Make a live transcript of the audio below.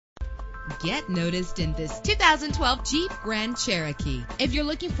Get noticed in this 2012 Jeep Grand Cherokee. If you're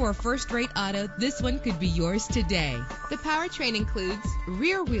looking for a first-rate auto, this one could be yours today. The powertrain includes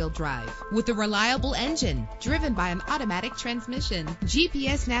rear-wheel drive with a reliable engine driven by an automatic transmission.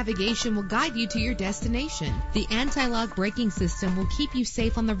 GPS navigation will guide you to your destination. The anti-lock braking system will keep you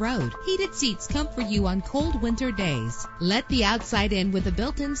safe on the road. Heated seats comfort you on cold winter days. Let the outside in with a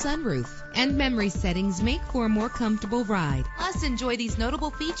built-in sunroof. And memory settings make for a more comfortable ride. Plus, enjoy these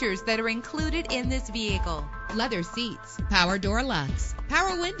notable features that are included in this vehicle: leather seats, power door locks,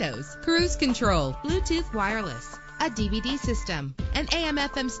 power windows, cruise control, Bluetooth wireless, a DVD system, an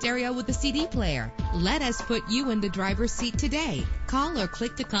AM/FM stereo with a CD player. Let us put you in the driver's seat today. Call or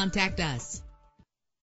click to contact us.